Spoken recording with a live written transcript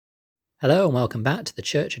Hello and welcome back to the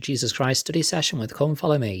Church of Jesus Christ study session with Come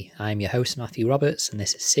Follow Me. I'm your host Matthew Roberts and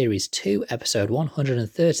this is Series 2, Episode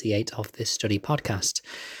 138 of this study podcast,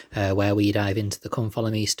 where we dive into the Come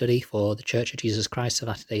Follow Me study for the Church of Jesus Christ of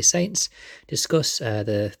Latter-day Saints, discuss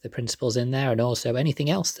the principles in there and also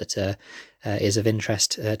anything else that is of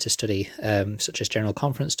interest to study, such as general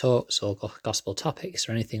conference talks or gospel topics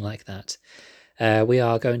or anything like that. We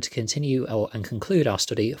are going to continue and conclude our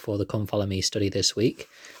study for the Come Follow Me study this week.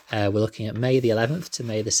 We're looking at May the 11th to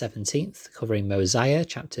May the 17th, covering Mosiah,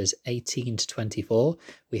 chapters 18 to 24.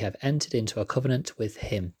 We have entered into a covenant with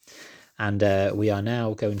him. And we are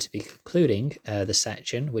now going to be concluding the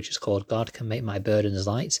section, which is called God Can Make My Burdens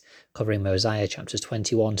Light, covering Mosiah chapters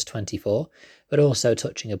 21 to 24, but also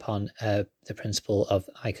touching upon the principle of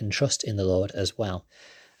I can trust in the Lord as well.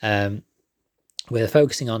 We're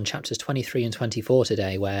focusing on chapters 23 and 24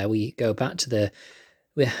 today, where we go back to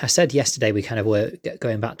I said yesterday we kind of were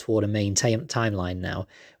going back toward a main timeline now.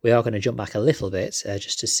 We are going to jump back a little bit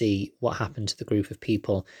just to see what happened to the group of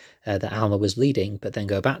people that Alma was leading, but then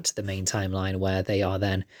go back to the main timeline where they are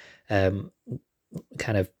then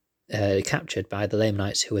captured by the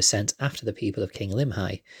Lamanites who were sent after the people of King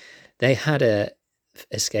Limhi. They had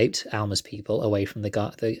escaped Alma's people away from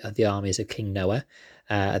the armies of King Noah.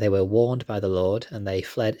 They were warned by the Lord and they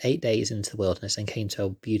fled 8 days into the wilderness and came to a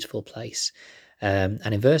beautiful place. And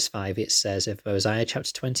in verse 5 it says of Mosiah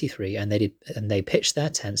chapter 23, and they pitched their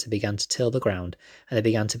tents and began to till the ground, and they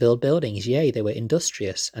began to build buildings. Yea, they were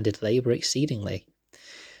industrious and did labour exceedingly.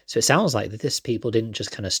 So it sounds like that this people didn't just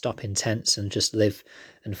kind of stop in tents and just live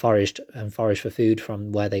and forage for food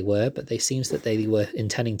from where they were, but it seems that they were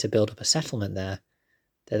intending to build up a settlement there,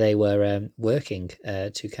 that they were working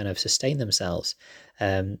to kind of sustain themselves.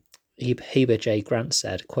 Heber J. Grant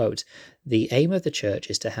said, quote, "The aim of the church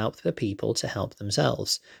is to help the people to help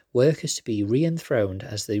themselves. Work is to be re-enthroned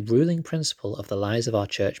as the ruling principle of the lives of our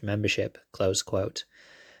church membership," close quote.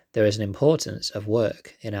 There is an importance of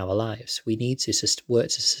work in our lives. We need to work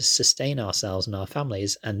to sustain ourselves and our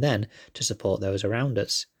families, and then to support those around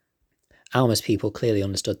us. Alma's people clearly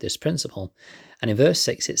understood this principle. And in verse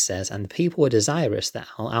 6 it says, "And the people were desirous that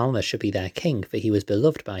Alma should be their king, for he was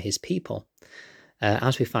beloved by his people."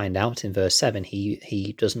 As we find out in verse 7,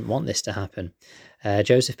 he doesn't want this to happen.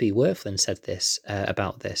 Joseph B. Worthland said this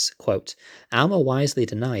about this, quote, "Alma wisely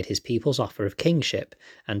denied his people's offer of kingship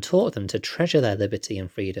and taught them to treasure their liberty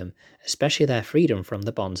and freedom, especially their freedom from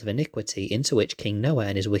the bonds of iniquity into which King Noah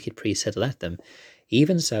and his wicked priests had led them.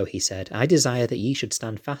 Even so, he said, I desire that ye should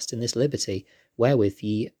stand fast in this liberty, wherewith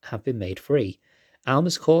ye have been made free."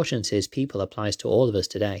 Alma's caution to his people applies to all of us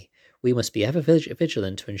today. We must be ever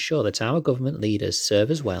vigilant to ensure that our government leaders serve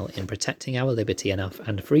us well in protecting our liberty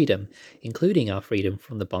and freedom, including our freedom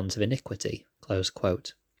from the bonds of iniquity. Close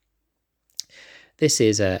quote. This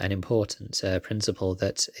is an important principle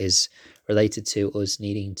that is related to us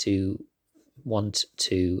needing to want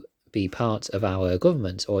to be part of our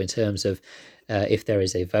government, or in terms of if there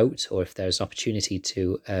is a vote or if there's opportunity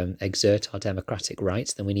to exert our democratic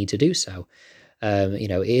rights, then we need to do so.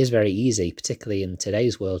 It is very easy, particularly in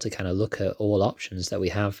today's world, to kind of look at all options that we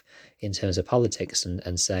have in terms of politics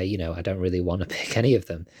and say, I don't really want to pick any of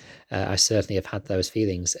them. I certainly have had those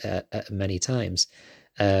feelings many times.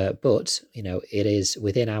 But it is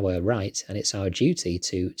within our right and it's our duty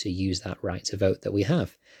to use that right to vote that we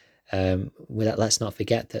have. Let's not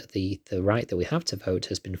forget that the right that we have to vote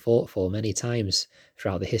has been fought for many times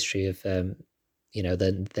throughout the history of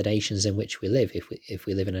the nations in which we live, if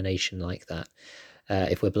we live in a nation like that.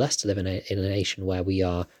 If we're blessed to live in a nation where we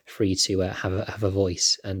are free to have a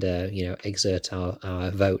voice and exert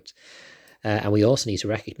our vote. And we also need to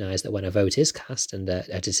recognise that when a vote is cast and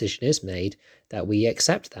a decision is made, that we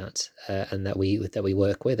accept that and that we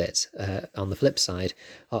work with it. On the flip side,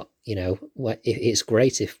 it's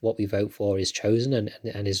great if what we vote for is chosen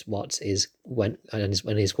and is what is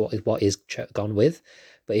gone with.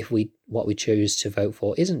 But if what we choose to vote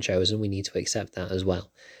for isn't chosen, we need to accept that as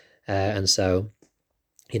well. And so,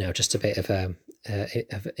 just a bit of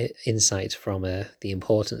insight from the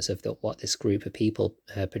importance of what this group of people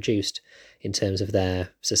produced in terms of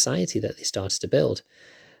their society that they started to build.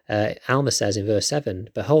 Alma says in verse 7,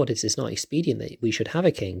 "Behold, it is not expedient that we should have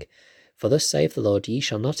a king. For thus saith the Lord, ye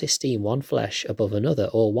shall not esteem one flesh above another,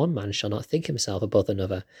 or one man shall not think himself above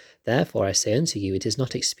another. Therefore I say unto you, it is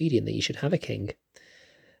not expedient that ye should have a king."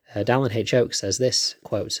 Dallin H. Oaks says this,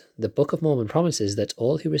 quote, "The Book of Mormon promises that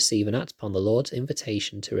all who receive and act upon the Lord's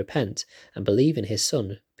invitation to repent and believe in his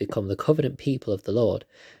Son become the covenant people of the Lord.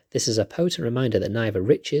 This is a potent reminder that neither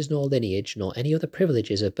riches nor lineage nor any other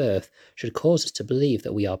privileges of birth should cause us to believe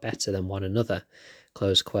that we are better than one another."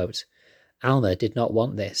 Close quote. Alma did not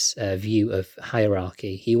want this view of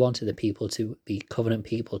hierarchy. He wanted the people to be covenant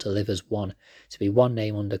people, to live as one, to be one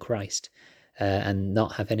name under Christ, and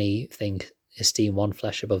not have anything esteem one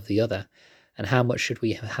flesh above the other. And how much should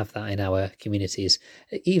we have that in our communities,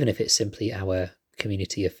 even if it's simply our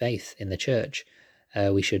community of faith in the church?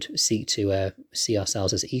 We should seek to see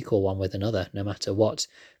ourselves as equal one with another, no matter what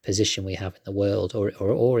position we have in the world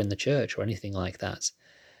or in the church or anything like that.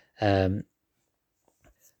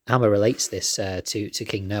 Alma relates this to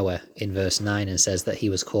King Noah in verse 9 and says that he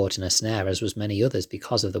was caught in a snare, as was many others,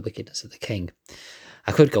 because of the wickedness of the king.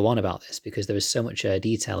 I could go on about this because there is so much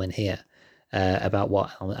detail in here about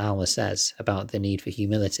what Alma says about the need for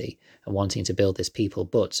humility and wanting to build this people.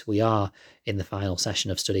 But we are in the final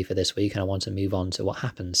session of study for this week, and I want to move on to what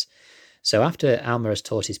happens. So after Alma has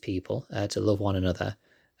taught his people to love one another,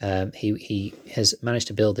 he has managed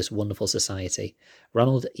to build this wonderful society.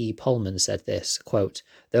 Ronald E. Pullman said this, quote,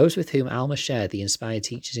 "Those with whom Alma shared the inspired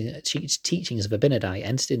teachings of Abinadi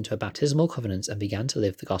entered into a baptismal covenant and began to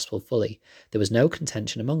live the gospel fully. There was no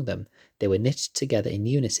contention among them. They were knit together in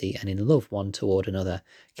unity and in love one toward another,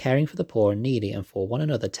 caring for the poor and needy and for one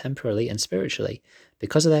another temporally and spiritually.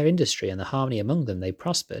 Because of their industry and the harmony among them, they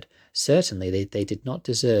prospered. Certainly they did not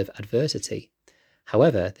deserve adversity.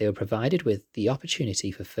 However, they were provided with the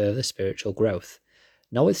opportunity for further spiritual growth.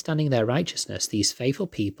 Notwithstanding their righteousness, these faithful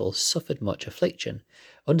people suffered much affliction.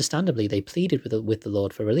 Understandably, they pleaded with the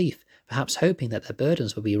Lord for relief, perhaps hoping that their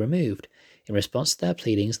burdens would be removed. In response to their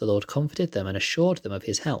pleadings, the Lord comforted them and assured them of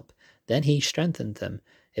his help. Then he strengthened them.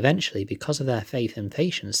 Eventually, because of their faith and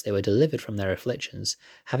patience, they were delivered from their afflictions.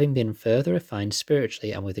 Having been further refined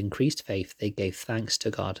spiritually and with increased faith, they gave thanks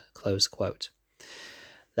to God." Close quote.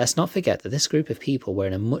 Let's not forget that this group of people were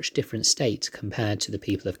in a much different state compared to the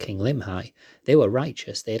people of King Limhi. They were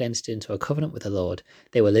righteous, they had entered into a covenant with the Lord,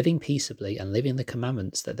 they were living peaceably and living the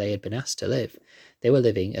commandments that they had been asked to live. They were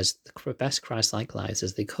living as the best Christ-like lives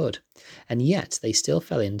as they could. And yet they still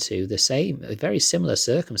fell into the same, very similar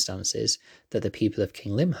circumstances that the people of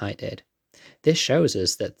King Limhi did. This shows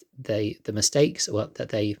us that the mistakes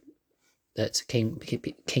that King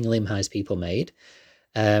Limhi's people made,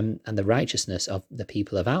 and the righteousness of the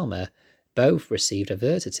people of Alma both received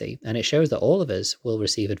adversity. And it shows that all of us will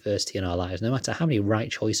receive adversity in our lives, no matter how many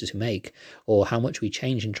right choices we make or how much we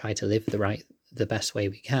change and try to live the best way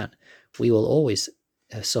we can. We will always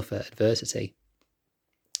suffer adversity.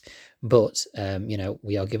 But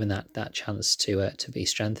we are given that chance to be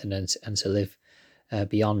strengthened and to live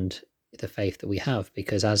beyond the faith that we have,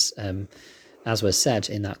 because as was said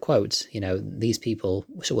in that quote, these people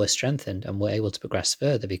were strengthened and were able to progress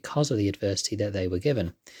further because of the adversity that they were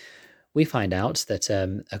given. We find out that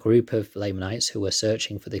a group of Lamanites who were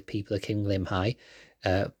searching for the people of King Limhi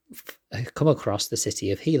come across the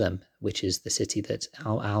city of Helam, which is the city that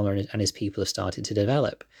Alma and his people have started to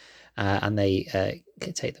develop, and they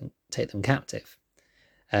take them captive.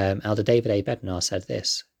 Elder David A. Bednar said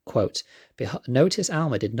this, quote, "Notice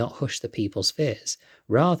Alma did not hush the people's fears.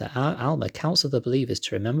 Rather, Alma counseled the believers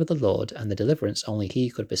to remember the Lord and the deliverance only he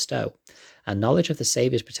could bestow. And knowledge of the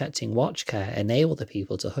Saviour's protecting watch care enabled the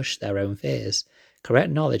people to hush their own fears.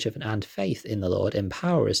 Correct knowledge of and faith in the Lord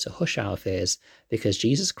empower us to hush our fears, because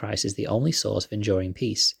Jesus Christ is the only source of enduring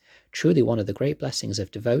peace. Truly one of the great blessings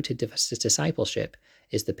of devoted discipleship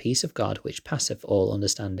is the peace of God which passeth all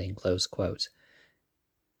understanding." Close quote.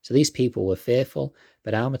 So these people were fearful,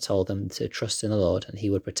 but Alma told them to trust in the Lord and he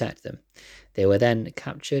would protect them. They were then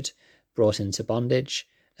captured, brought into bondage,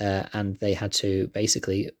 and they had to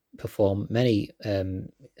basically perform many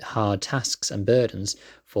hard tasks and burdens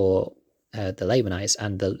for the Lamanites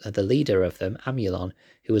and the leader of them, Amulon,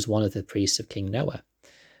 who was one of the priests of King Noah.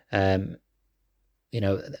 I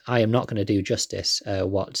am not going to do justice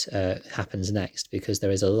what happens next, because there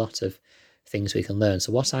is a lot of things we can learn.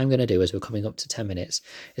 So what I'm going to do, as we're coming up to 10 minutes,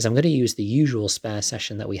 is I'm going to use the usual spare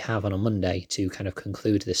session that we have on a Monday to kind of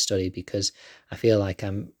conclude this study, because I feel like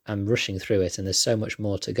I'm rushing through it and there's so much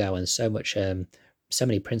more to go and so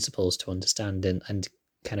many principles to understand and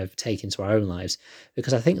kind of take into our own lives,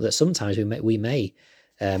 because I think that sometimes we may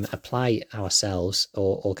apply ourselves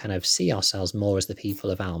or kind of see ourselves more as the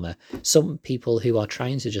people of Alma, some people who are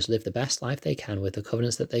trying to just live the best life they can with the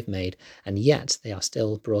covenants that they've made, and yet they are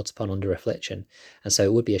still brought upon under affliction. And so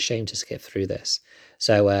it would be a shame to skip through this.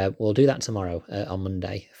 So we'll do that tomorrow on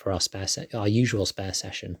Monday for our usual spare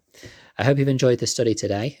session. I hope you've enjoyed this study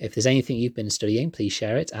today. If there's anything you've been studying, please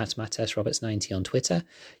share it at MattSRoberts90 on Twitter.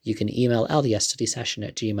 You can email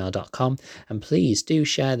ldsstudysession@gmail.com, and please do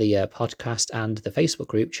share the podcast and the Facebook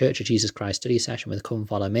group Church of Jesus Christ Study Session with Come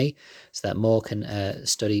Follow Me, so that more can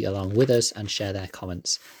study along with us and share their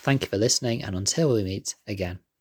comments. Thank you for listening, and until we meet again.